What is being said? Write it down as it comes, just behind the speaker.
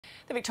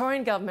The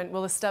Victorian Government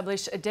will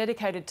establish a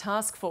dedicated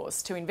task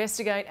force to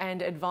investigate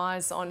and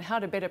advise on how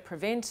to better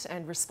prevent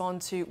and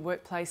respond to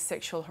workplace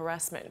sexual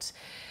harassment.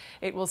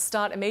 It will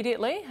start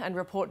immediately and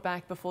report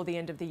back before the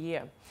end of the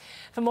year.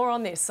 For more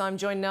on this, I'm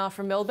joined now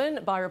from Melbourne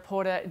by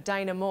reporter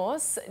Dana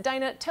Morse.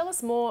 Dana, tell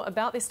us more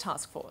about this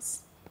task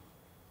force.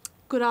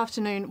 Good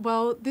afternoon.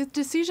 Well, the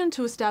decision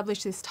to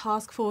establish this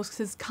task force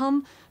has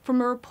come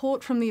from a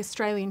report from the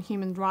Australian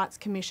Human Rights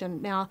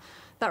Commission. Now,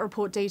 that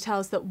report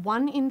details that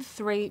 1 in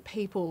 3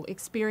 people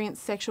experience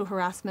sexual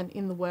harassment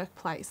in the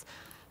workplace.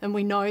 And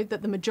we know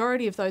that the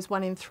majority of those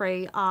 1 in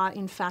 3 are,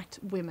 in fact,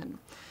 women.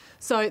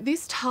 So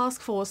this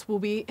task force will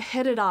be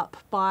headed up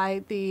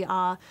by the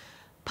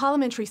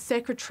Parliamentary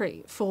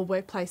Secretary for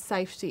Workplace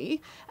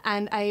Safety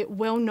and a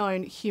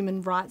well-known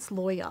human rights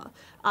lawyer.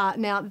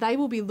 Now, they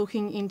will be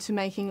looking into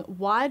making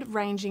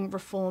wide-ranging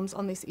reforms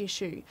on this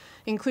issue,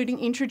 including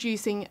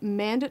introducing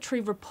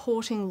mandatory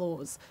reporting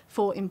laws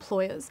for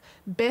employers,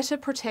 better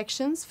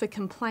protections for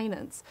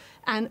complainants,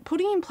 and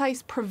putting in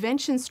place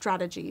prevention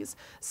strategies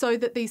so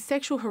that these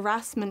sexual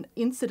harassment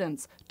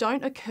incidents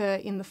don't occur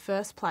in the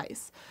first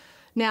place.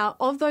 Now,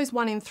 of those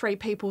 1 in 3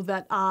 people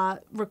that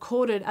are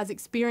recorded as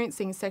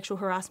experiencing sexual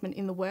harassment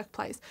in the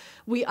workplace,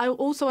 we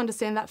also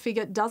understand that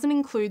figure doesn't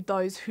include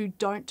those who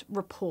don't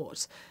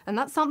report. And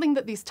that's something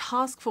that this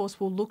task force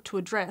will look to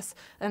address.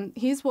 And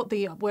here's what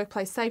the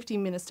Workplace Safety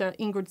Minister,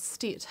 Ingrid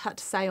Stitt, had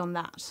to say on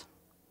that.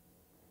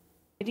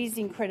 It is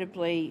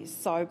incredibly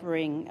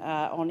sobering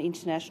on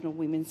International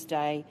Women's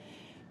Day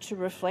to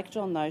reflect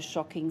on those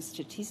shocking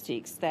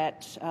statistics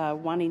that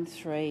 1 in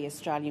 3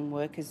 Australian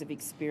workers have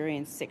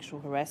experienced sexual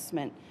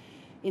harassment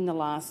in the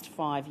last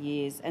 5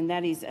 years, and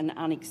that is an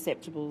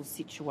unacceptable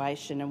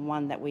situation and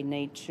one that we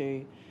need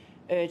to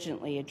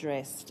urgently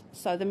address.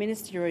 So the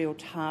ministerial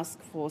task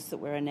force that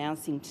we're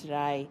announcing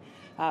today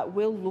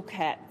will look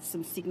at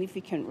some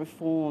significant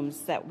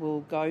reforms that will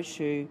go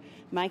to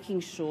making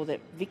sure that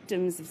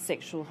victims of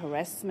sexual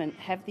harassment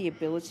have the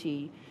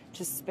ability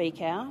to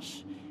speak out,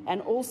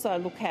 and also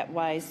look at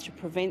ways to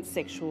prevent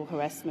sexual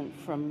harassment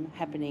from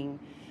happening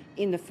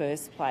in the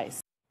first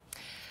place.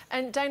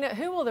 And Dana,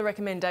 who will the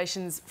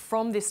recommendations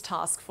from this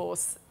task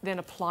force then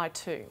apply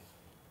to?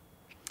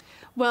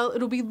 Well,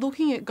 it'll be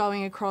looking at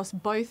going across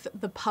both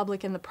the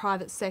public and the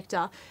private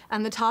sector,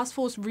 and the task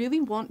force really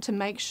want to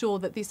make sure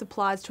that this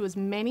applies to as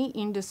many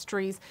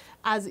industries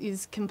as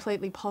is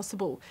completely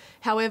possible.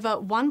 However,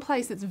 one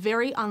place it's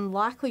very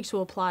unlikely to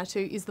apply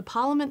to is the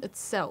Parliament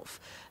itself,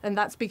 and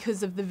that's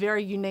because of the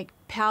very unique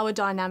power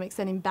dynamics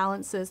and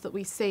imbalances that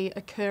we see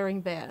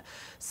occurring there.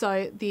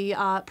 So the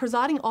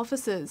presiding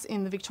officers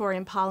in the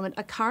Victorian Parliament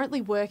are currently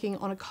working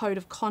on a code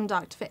of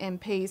conduct for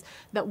MPs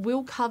that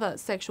will cover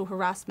sexual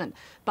harassment,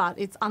 but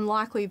it's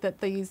unlikely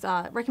that these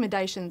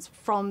recommendations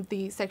from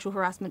the Sexual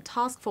Harassment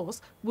Task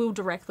Force will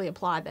directly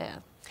apply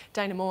there.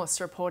 Dana Morse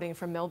reporting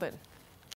from Melbourne.